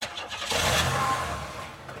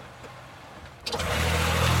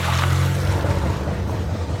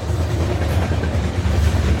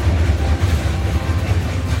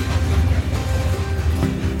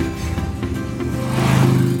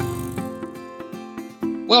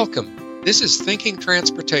Welcome. This is Thinking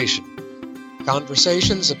Transportation.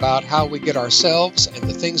 Conversations about how we get ourselves and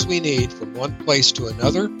the things we need from one place to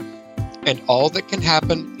another, and all that can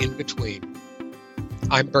happen in between.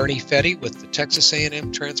 I'm Bernie Fetty with the Texas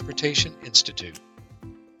A&M Transportation Institute.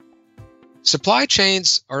 Supply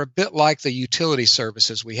chains are a bit like the utility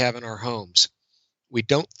services we have in our homes. We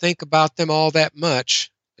don't think about them all that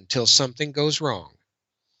much until something goes wrong.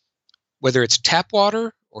 Whether it's tap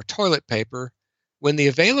water or toilet paper, when the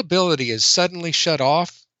availability is suddenly shut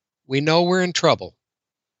off, we know we're in trouble.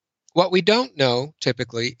 What we don't know,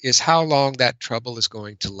 typically, is how long that trouble is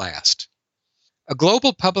going to last. A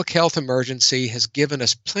global public health emergency has given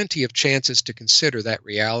us plenty of chances to consider that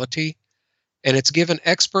reality, and it's given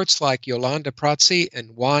experts like Yolanda Pratzi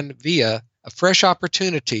and Juan Villa a fresh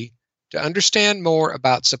opportunity to understand more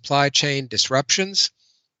about supply chain disruptions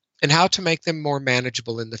and how to make them more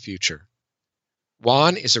manageable in the future.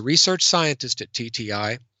 Juan is a research scientist at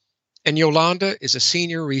TTI, and Yolanda is a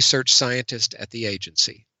senior research scientist at the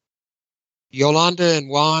agency. Yolanda and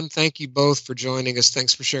Juan, thank you both for joining us.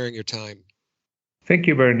 Thanks for sharing your time. Thank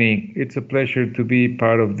you, Bernie. It's a pleasure to be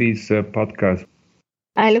part of this podcast.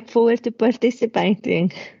 I look forward to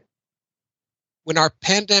participating. When our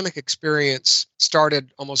pandemic experience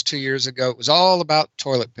started almost 2 years ago, it was all about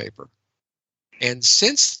toilet paper. And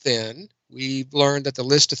since then, we've learned that the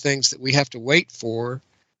list of things that we have to wait for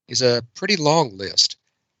is a pretty long list.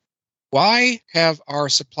 Why have our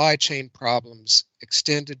supply chain problems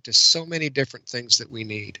extended to so many different things that we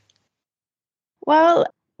need? Well,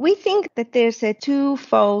 we think that there's a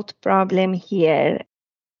twofold problem here.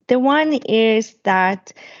 The one is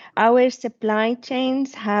that our supply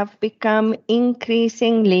chains have become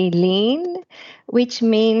increasingly lean, which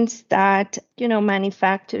means that,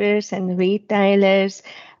 manufacturers and retailers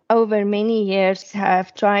over many years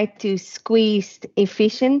have tried to squeeze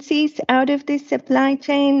efficiencies out of the supply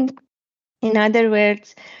chain. In other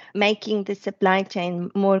words, making the supply chain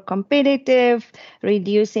more competitive,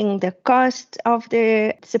 reducing the cost of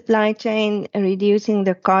the supply chain, reducing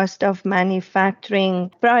the cost of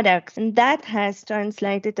manufacturing products. And that has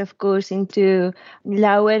translated, of course, into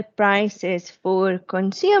lower prices for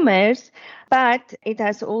consumers, but it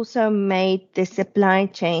has also made the supply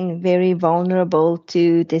chain very vulnerable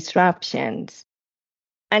to disruptions.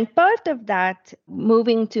 And part of that,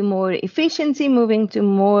 moving to more efficiency, moving to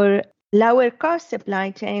more lower cost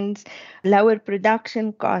supply chains, lower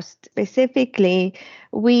production costs specifically,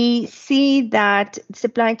 we see that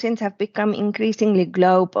supply chains have become increasingly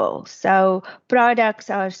global. So products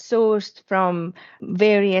are sourced from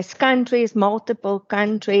various countries, multiple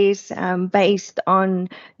countries, based on,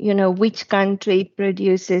 which country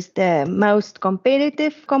produces the most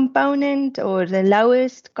competitive component or the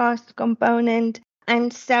lowest cost component.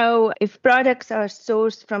 And so if products are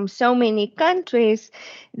sourced from so many countries,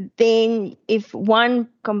 then if one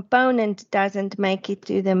component doesn't make it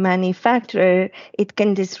to the manufacturer, it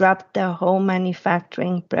can disrupt the whole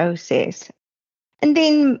manufacturing process. And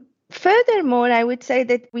then furthermore, I would say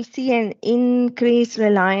that we see an increased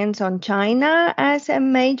reliance on China as a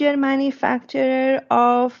major manufacturer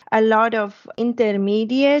of a lot of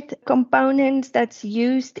intermediate components that's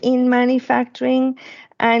used in manufacturing.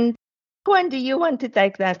 And Juan, do you want to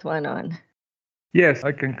take that one on? Yes,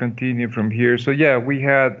 I can continue from here. So we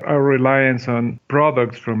had our reliance on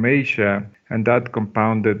products from Asia, and that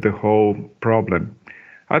compounded the whole problem.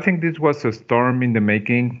 I think this was a storm in the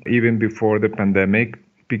making even before the pandemic,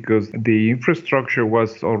 because the infrastructure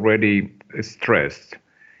was already stressed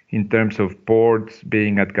in terms of ports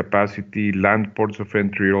being at capacity, land ports of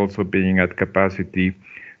entry also being at capacity.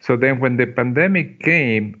 So then when the pandemic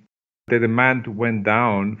came, the demand went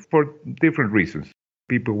down for different reasons.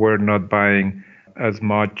 People were not buying as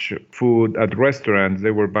much food at restaurants.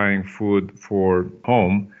 They were buying food for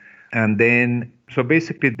home. And then, so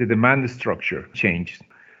basically the demand structure changed.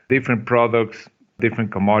 Different products,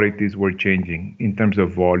 different commodities were changing in terms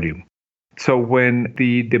of volume. So when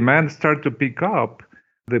the demand started to pick up,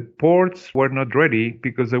 the ports were not ready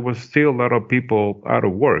because there was still a lot of people out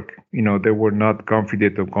of work. They were not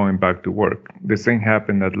confident of going back to work. The same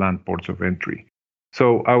happened at land ports of entry.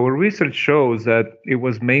 So our research shows that it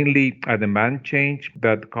was mainly a demand change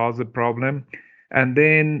that caused the problem. And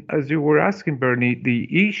then, as you were asking, Bernie,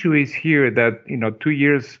 the issue is here that, 2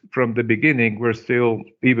 years from the beginning, we're still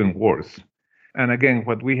even worse. And again,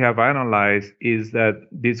 what we have analyzed is that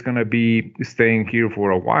it's going to be staying here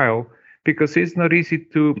for a while, because it's not easy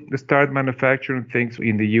to start manufacturing things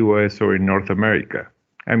in the US or in North America.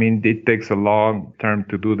 I mean, it takes a long term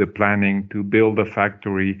to do the planning, to build a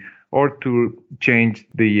factory, or to change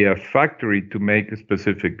the factory to make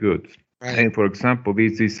specific goods. Right. And for example,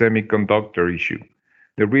 this is the semiconductor issue.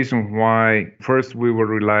 The reason why first we were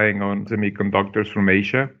relying on semiconductors from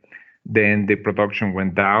Asia, then the production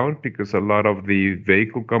went down because a lot of the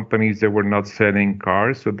vehicle companies, they were not selling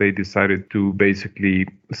cars, so they decided to basically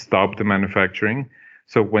stop the manufacturing.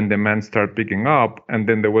 So when demand started picking up, and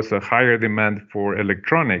then there was a higher demand for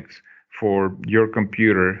electronics, for your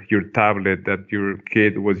computer, your tablet that your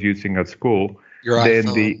kid was using at school, Your then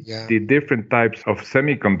iPhone, yeah. the different types of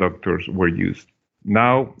semiconductors were used.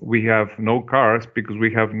 Now we have no cars because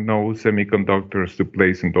we have no semiconductors to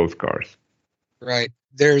place in those cars. Right.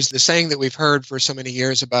 There's the saying that we've heard for so many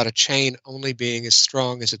years about a chain only being as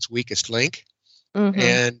strong as its weakest link. Mm-hmm.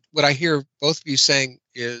 And what I hear both of you saying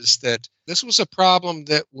is that this was a problem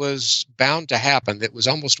that was bound to happen, that was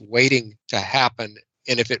almost waiting to happen.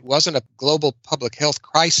 And if it wasn't a global public health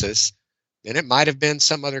crisis, then it might have been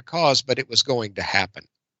some other cause, but it was going to happen.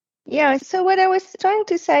 Yeah, so what I was trying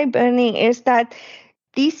to say, Bernie, is that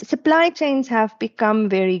these supply chains have become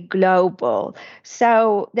very global.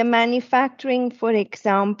 So the manufacturing, for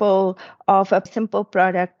example, of a simple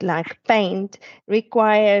product like paint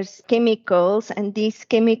requires chemicals, and these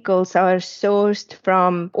chemicals are sourced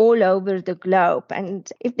from all over the globe.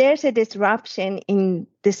 And if there's a disruption in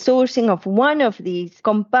the sourcing of one of these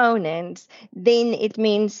components, then it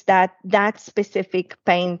means that that specific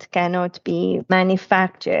paint cannot be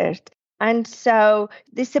manufactured. And so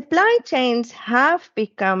the supply chains have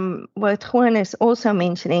become, what Juan is also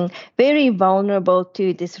mentioning, very vulnerable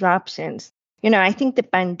to disruptions. I think the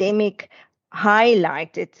pandemic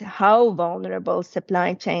highlighted how vulnerable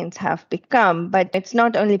supply chains have become, but it's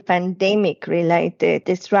not only pandemic-related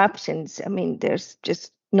disruptions. I mean, there's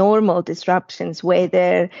just normal disruptions,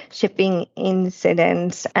 weather, shipping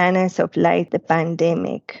incidents, and as of late, the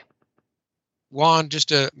pandemic. Juan,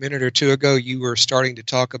 just a minute or two ago, you were starting to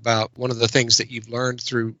talk about one of the things that you've learned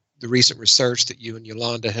through the recent research that you and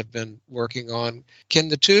Yolanda have been working on. Can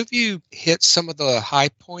the two of you hit some of the high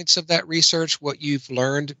points of that research, what you've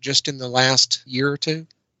learned just in the last year or two?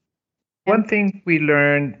 One thing we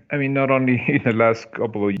learned, not only in the last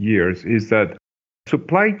couple of years, is that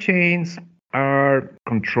supply chains are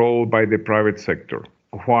controlled by the private sector,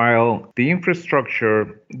 while the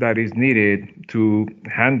infrastructure that is needed to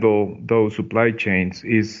handle those supply chains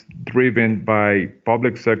is driven by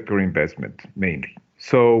public sector investment mainly.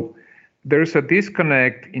 So there's a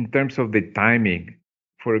disconnect in terms of the timing.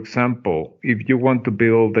 For example, if you want to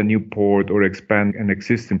build a new port or expand an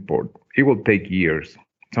existing port, it will take years,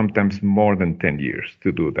 sometimes more than 10 years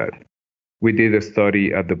to do that. We did a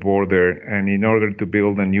study at the border, and in order to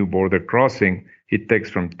build a new border crossing, it takes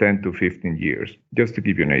from 10 to 15 years, just to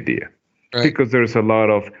give you an idea. Right. Because there's a lot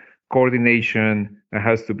of coordination that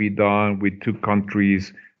has to be done with two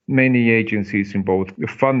countries, many agencies in both,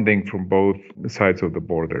 funding from both sides of the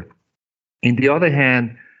border. On the other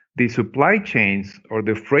hand, the supply chains or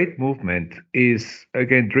the freight movement is,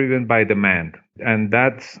 again, driven by demand. And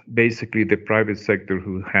that's basically the private sector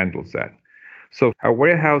who handles that. So a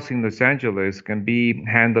warehouse in Los Angeles can be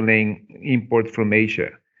handling imports from Asia.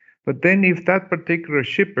 But then if that particular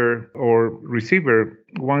shipper or receiver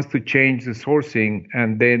wants to change the sourcing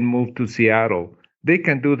and then move to Seattle, they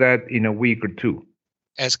can do that in a week or two.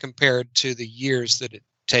 As compared to the years that it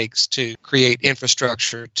takes to create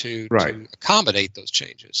infrastructure to accommodate those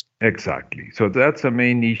changes. Exactly. So that's a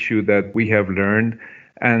main issue that we have learned,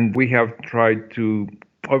 and we have tried to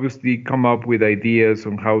obviously come up with ideas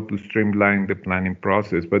on how to streamline the planning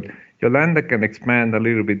process. But Yolanda can expand a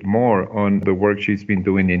little bit more on the work she's been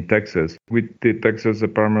doing in Texas with the Texas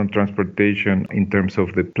Department of Transportation in terms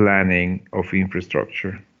of the planning of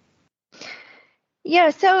infrastructure.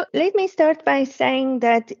 Yeah, so let me start by saying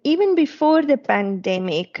that even before the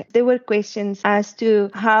pandemic, there were questions as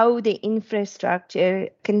to how the infrastructure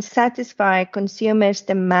can satisfy consumers'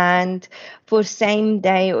 demand for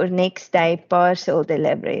same-day or next-day parcel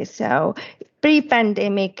delivery. So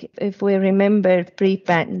pre-pandemic, if we remember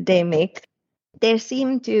pre-pandemic, there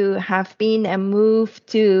seemed to have been a move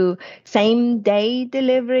to same-day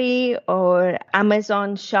delivery or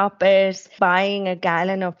Amazon shoppers buying a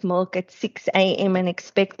gallon of milk at 6 a.m. and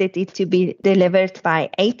expected it to be delivered by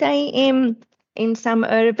 8 a.m. in some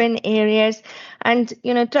urban areas. And,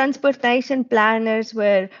 transportation planners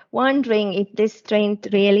were wondering if this trend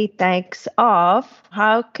really takes off,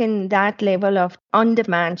 how can that level of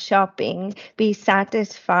on-demand shopping be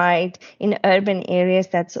satisfied in urban areas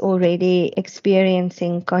that's already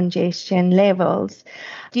experiencing congestion levels.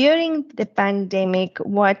 During the pandemic,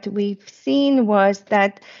 what we've seen was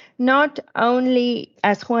that not only,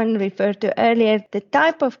 as Juan referred to earlier, the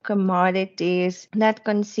type of commodities that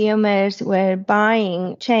consumers were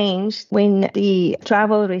buying changed when the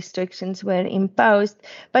travel restrictions were imposed,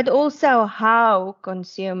 but also how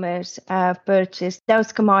consumers purchased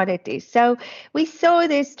those commodities. So we saw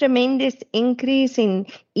this tremendous increase in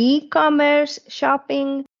e-commerce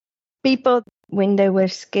shopping. People, when they were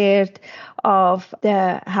scared of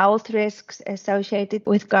the health risks associated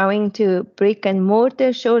with going to brick and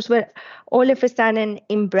mortar stores, were all of a sudden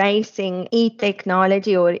embracing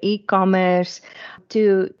e-technology or e-commerce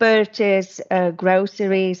to purchase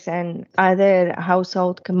groceries and other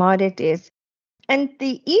household commodities. And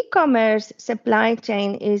the e-commerce supply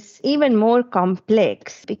chain is even more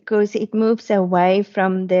complex because it moves away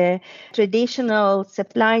from the traditional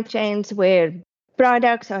supply chains where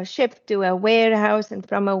products are shipped to a warehouse and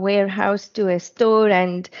from a warehouse to a store,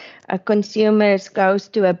 and consumers goes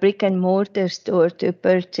to a brick and mortar store to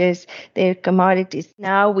purchase their commodities.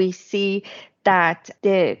 Now we see that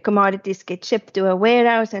the commodities get shipped to a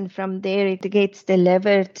warehouse and from there it gets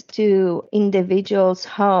delivered to individuals'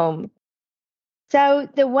 home. So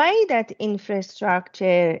the way that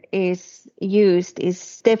infrastructure is used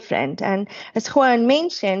is different. And as Juan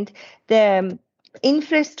mentioned, the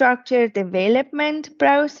infrastructure development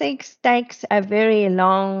process takes a very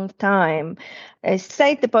long time.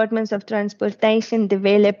 State departments of transportation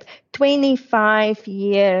develop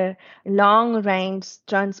 25-year long-range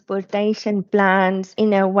transportation plans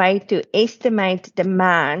in a way to estimate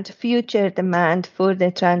demand, future demand for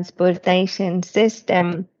the transportation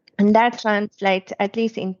system. And that translates, at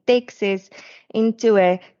least in Texas, into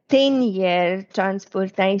a 10-year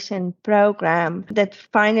transportation program that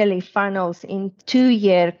finally funnels in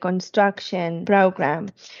 2-year construction program.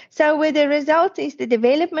 So where the result is the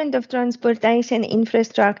development of transportation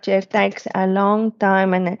infrastructure takes a long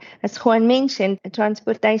time. And as Juan mentioned,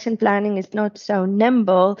 transportation planning is not so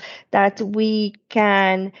nimble that we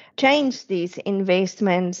can change these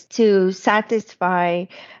investments to satisfy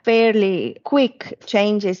fairly quick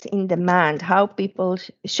changes in demand, how people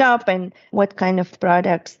shop and what kind of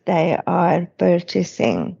products they are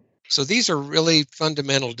purchasing. So these are really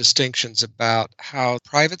fundamental distinctions about how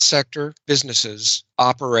private sector businesses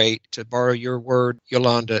operate, to borrow your word,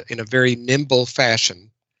 Yolanda, in a very nimble fashion.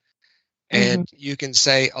 And you can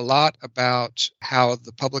say a lot about how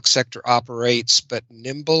the public sector operates, but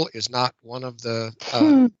nimble is not one of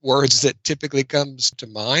the words that typically comes to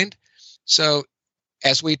mind. So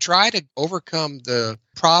as we try to overcome the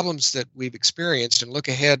problems that we've experienced and look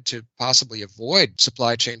ahead to possibly avoid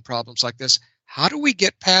supply chain problems like this, how do we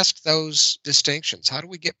get past those distinctions? How do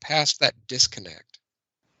we get past that disconnect?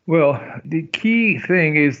 Well, the key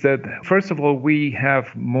thing is that, first of all, we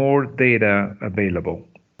have more data available.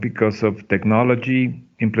 Because of technology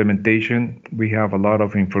implementation, we have a lot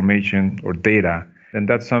of information or data. And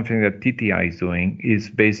that's something that TTI is doing, is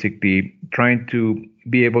basically trying to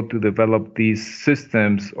be able to develop these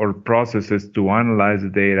systems or processes to analyze the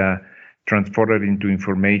data, transform it into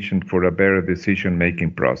information for a better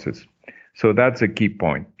decision-making process. So that's a key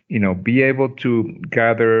point. Be able to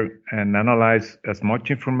gather and analyze as much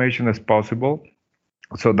information as possible,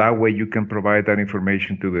 so that way you can provide that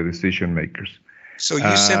information to the decision makers. So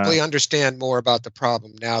you simply understand more about the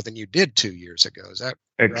problem now than you did 2 years ago. Is that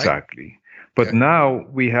exactly right? But now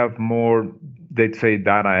we have more, let's say,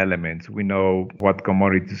 data elements. We know what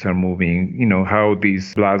commodities are moving, how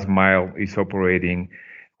this last mile is operating,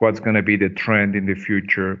 what's going to be the trend in the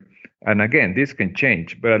future. And again, this can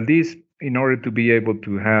change, but at least in order to be able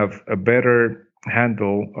to have a better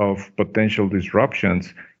handle of potential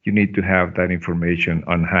disruptions, you need to have that information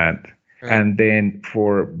on hand. Right. And then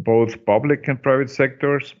for both public and private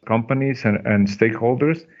sectors, companies and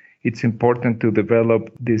stakeholders, it's important to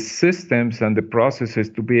develop these systems and the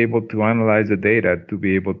processes to be able to analyze the data, to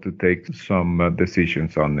be able to take some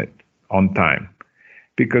decisions on it on time.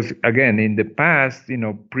 Because again, in the past,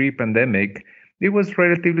 pre-pandemic, it was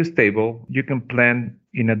relatively stable. You can plan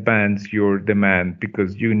in advance your demand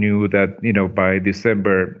because you knew that, by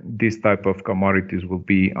December, this type of commodities will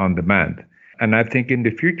be on demand. And I think in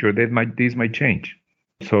the future, these might change.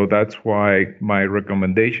 So that's why my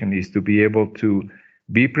recommendation is to be able to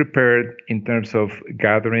be prepared in terms of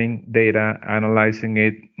gathering data, analyzing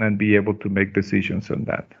it, and be able to make decisions on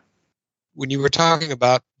that. When you were talking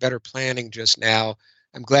about better planning just now,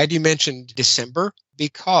 I'm glad you mentioned December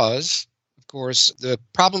because, of course, the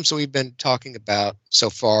problems that we've been talking about so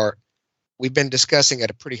far we've been discussing at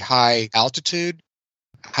a pretty high altitude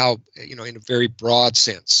how, in a very broad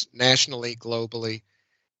sense, nationally, globally.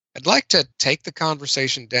 I'd like to take the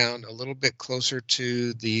conversation down a little bit closer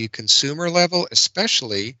to the consumer level,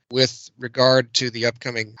 especially with regard to the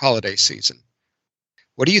upcoming holiday season.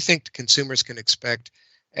 What do you think consumers can expect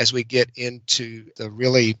as we get into the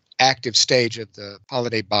really active stage of the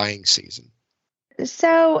holiday buying season?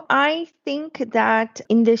 So I think that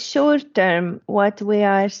in the short term, what we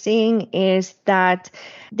are seeing is that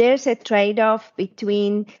there's a trade-off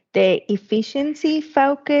between the efficiency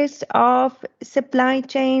focus of supply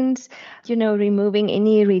chains, removing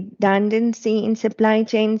any redundancy in supply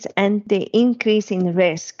chains, and the increase in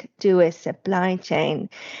risk to a supply chain.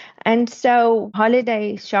 And so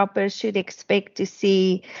holiday shoppers should expect to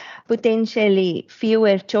see potentially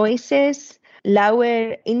fewer choices,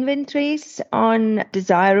 lower inventories on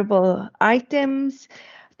desirable items,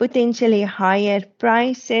 potentially higher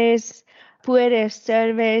prices, poorer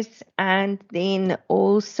service, and then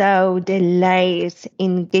also delays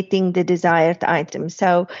in getting the desired items.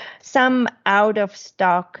 So some out of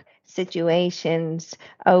stock situations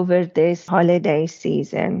over this holiday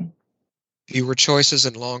season. Fewer choices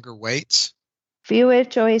and longer waits. Fewer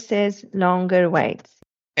choices, longer waits.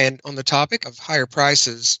 And on the topic of higher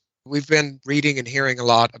prices, we've been reading and hearing a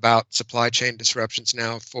lot about supply chain disruptions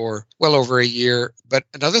now for well over a year. But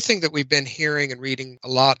another thing that we've been hearing and reading a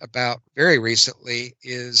lot about very recently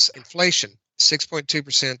is inflation.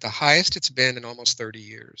 6.2%, the highest it's been in almost 30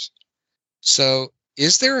 years. So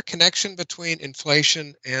is there a connection between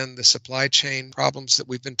inflation and the supply chain problems that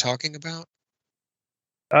we've been talking about?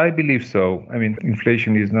 I believe so. I mean,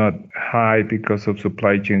 inflation is not high because of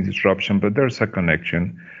supply chain disruption, but there's a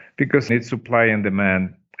connection because it's supply and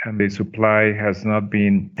demand. And the supply has not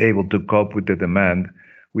been able to cope with the demand.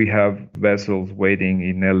 We have vessels waiting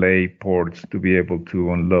in LA ports to be able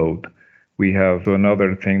to unload. We have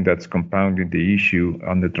another thing that's compounding the issue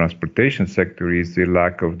on the transportation sector is the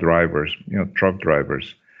lack of drivers, truck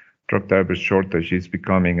drivers. Truck drivers shortage is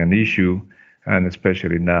becoming an issue, and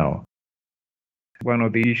especially now. One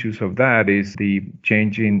of the issues of that is the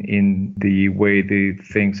changing in the way the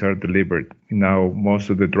things are delivered. Now, most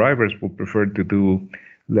of the drivers will prefer to do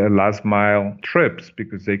the last mile trips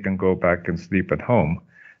because they can go back and sleep at home,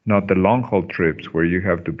 not the long haul trips where you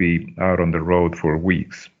have to be out on the road for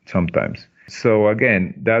weeks sometimes. So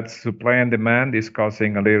again, that supply and demand is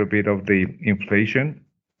causing a little bit of the inflation.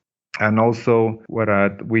 And also what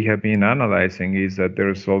we have been analyzing is that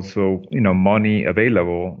there's also, money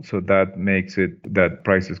available. So that makes it that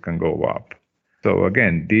prices can go up. So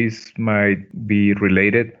again, these might be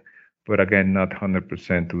related, but again, not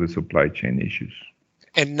 100% to the supply chain issues.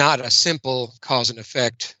 And not a simple cause and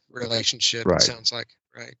effect relationship, Right. It sounds like,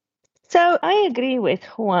 right? So I agree with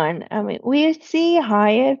Juan. I mean, we see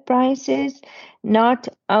higher prices not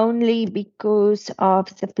only because of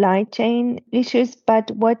supply chain issues,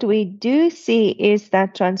 but what we do see is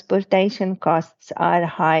that transportation costs are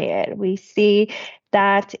higher. We see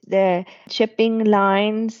that the shipping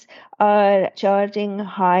lines are charging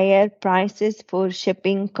higher prices for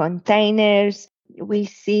shipping containers. We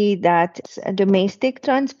see that domestic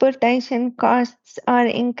transportation costs are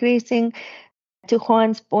increasing. To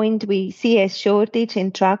Juan's point, we see a shortage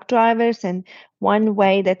in truck drivers, and one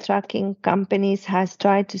way that trucking companies has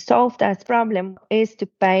tried to solve that problem is to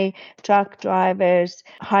pay truck drivers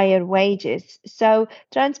higher wages. So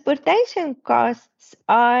transportation costs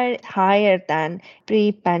are higher than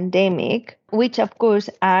pre-pandemic, which of course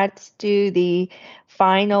adds to the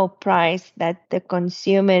final price that the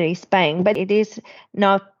consumer is paying, but it is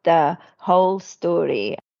not the whole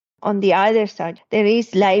story. On the other side, there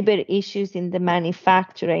is labor issues in the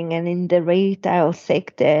manufacturing and in the retail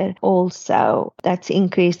sector also that's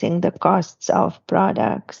increasing the costs of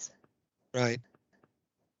products. Right.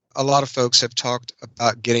 A lot of folks have talked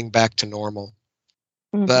about getting back to normal.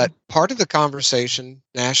 Mm-hmm. But part of the conversation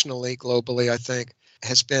nationally, globally, I think,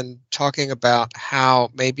 has been talking about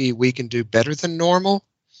how maybe we can do better than normal.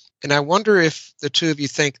 And I wonder if the two of you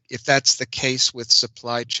think if that's the case with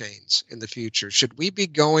supply chains in the future. Should we be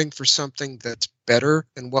going for something that's better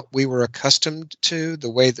than what we were accustomed to,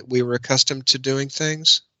 the way that we were accustomed to doing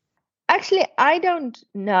things? Actually, I don't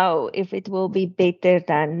know if it will be better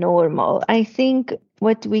than normal. I think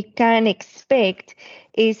what we can expect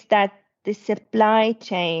is that the supply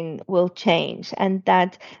chain will change and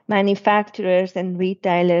that manufacturers and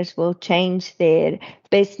retailers will change their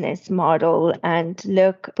business model and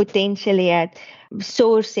look potentially at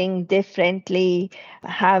sourcing differently,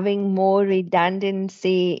 having more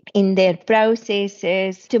redundancy in their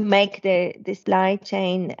processes to make the supply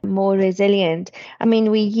chain more resilient. I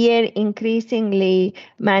mean, we hear increasingly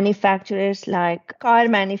manufacturers like car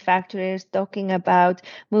manufacturers talking about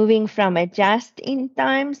moving from a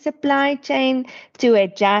just-in-time supply chain to a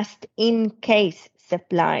just-in-case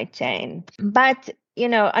supply chain. But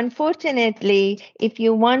unfortunately, if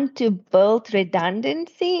you want to build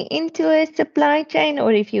redundancy into a supply chain,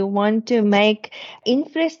 or if you want to make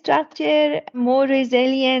infrastructure more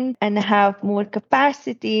resilient and have more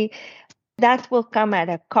capacity, that will come at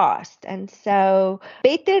a cost. And so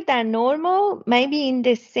better than normal, maybe in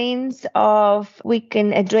the sense of we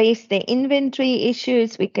can address the inventory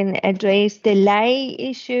issues, we can address delay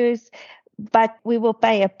issues, but we will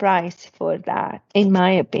pay a price for that, in my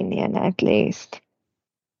opinion, at least.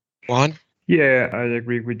 Juan? Yeah, I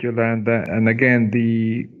agree with Yolanda. And again,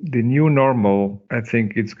 the new normal, I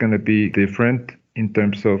think it's going to be different in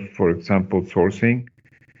terms of, for example, sourcing.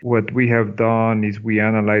 What we have done is we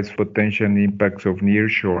analyze potential impacts of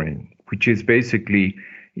nearshoring, which is basically,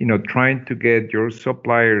 trying to get your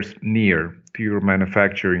suppliers near to your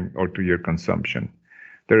manufacturing or to your consumption.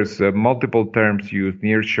 There's multiple terms used: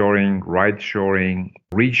 nearshoring, right-shoring,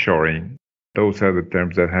 reshoring. Those are the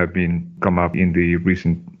terms that have been come up in the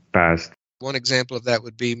recent past. One example of that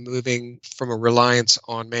would be moving from a reliance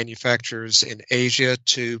on manufacturers in Asia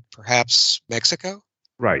to perhaps Mexico?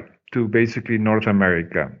 Right, to basically North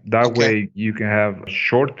America. That way you can have a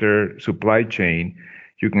shorter supply chain.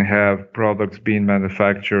 You can have products being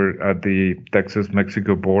manufactured at the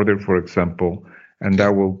Texas-Mexico border, for example, and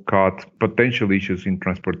that will cut potential issues in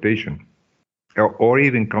transportation, or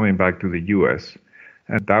even coming back to the U.S.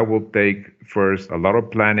 And that will take first a lot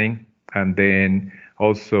of planning, and then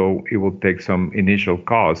also it will take some initial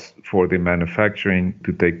costs for the manufacturing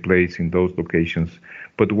to take place in those locations.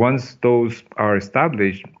 But once those are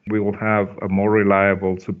established, we will have a more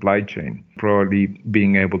reliable supply chain, probably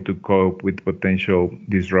being able to cope with potential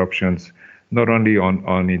disruptions, not only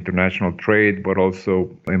on international trade, but also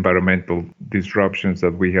environmental disruptions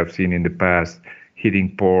that we have seen in the past,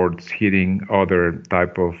 hitting ports, hitting other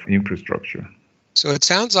type of infrastructure. So it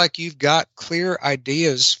sounds like you've got clear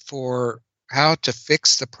ideas for how to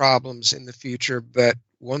fix the problems in the future, but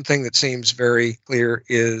one thing that seems very clear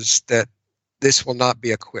is that this will not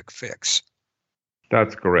be a quick fix.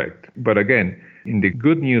 That's correct. But again, in the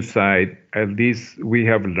good news side, at least we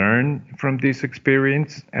have learned from this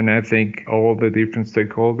experience. And I think all the different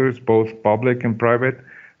stakeholders, both public and private,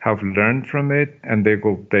 have learned from it, and they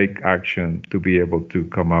will take action to be able to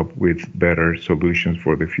come up with better solutions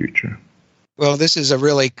for the future. Well, this is a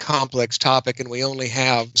really complex topic, and we only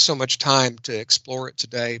have so much time to explore it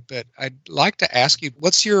today. But I'd like to ask you,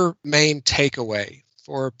 what's your main takeaway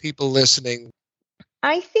for people listening?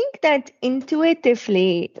 I think that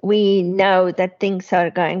intuitively we know that things are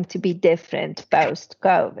going to be different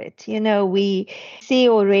post-COVID. We see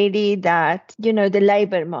already that, the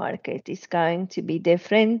labor market is going to be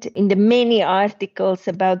different. In the many articles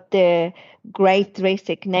about the great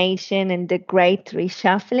resignation and the great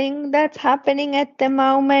reshuffling that's happening at the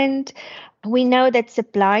moment, we know that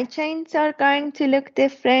supply chains are going to look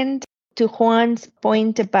different. To Juan's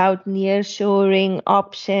point about nearshoring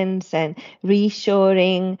options and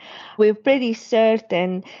reshoring, we're pretty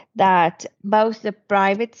certain that both the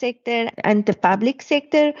private sector and the public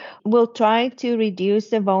sector will try to reduce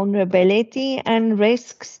the vulnerability and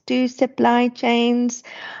risks to supply chains.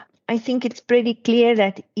 I think it's pretty clear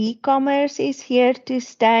that e-commerce is here to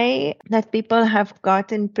stay, that people have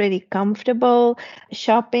gotten pretty comfortable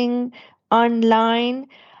shopping online.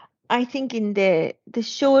 I think in the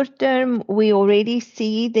short term, we already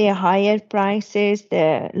see the higher prices,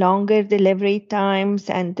 the longer delivery times,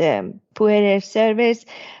 and the poorer service.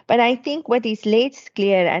 But I think what is less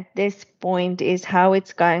clear at this point is how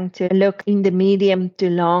it's going to look in the medium to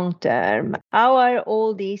long term. How are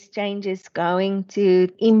all these changes going to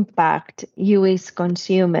impact U.S.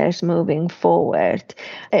 consumers moving forward?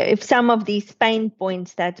 If some of these pain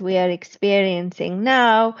points that we are experiencing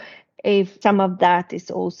now, if some of that is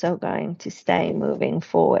also going to stay moving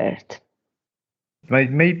forward. My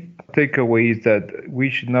main takeaway is that we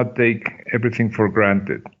should not take everything for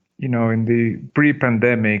granted. In the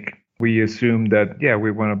pre-pandemic, we assumed that, we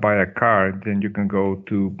want to buy a car, then you can go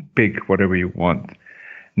to pick whatever you want.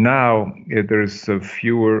 Now, there's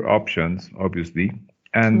fewer options, obviously,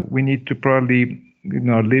 and we need to probably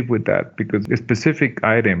live with that, because specific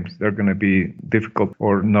items are going to be difficult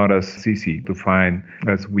or not as easy to find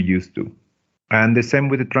as we used to. And the same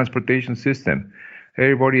with the transportation system.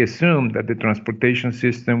 everybody assumed that the transportation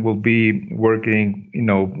system will be working,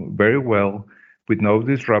 very well with no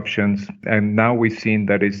disruptions. And now we've seen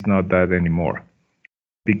that it's not that anymore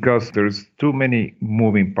because there's too many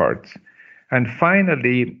moving parts. And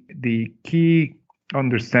finally, the key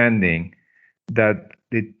understanding that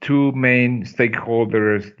the two main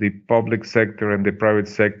stakeholders, the public sector and the private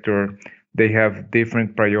sector, they have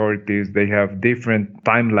different priorities, they have different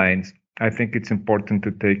timelines. I think it's important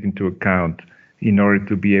to take into account in order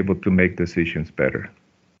to be able to make decisions better.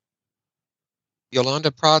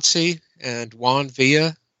 Yolanda Protze and Juan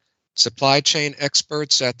Villa, supply chain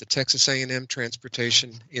experts at the Texas A&M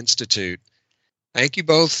Transportation Institute. Thank you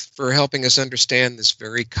both for helping us understand this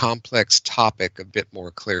very complex topic a bit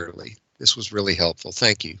more clearly. This was really helpful.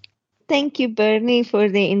 Thank you. Thank you, Bernie, for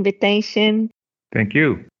the invitation. Thank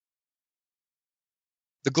you.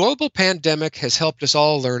 The global pandemic has helped us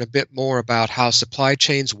all learn a bit more about how supply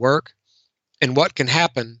chains work and what can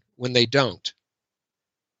happen when they don't.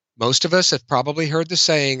 Most of us have probably heard the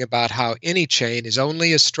saying about how any chain is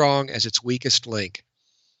only as strong as its weakest link.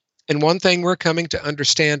 And one thing we're coming to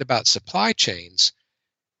understand about supply chains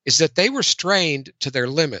is that they were strained to their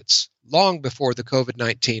limits long before the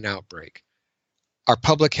COVID-19 outbreak. Our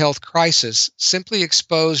public health crisis simply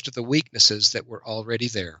exposed the weaknesses that were already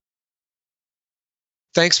there.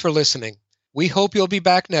 Thanks for listening. We hope you'll be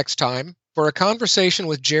back next time for a conversation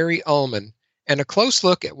with Jerry Ullman and a close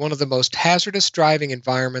look at one of the most hazardous driving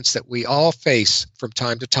environments that we all face from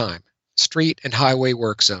time to time, street and highway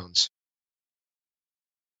work zones.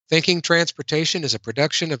 Thinking Transportation is a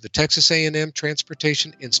production of the Texas A&M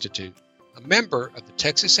Transportation Institute, a member of the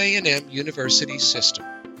Texas A&M University System.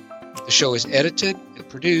 The show is edited and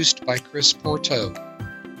produced by Chris Porteau.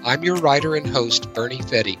 I'm your writer and host, Bernie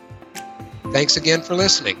Fetty. Thanks again for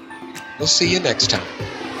listening. We'll see you next time.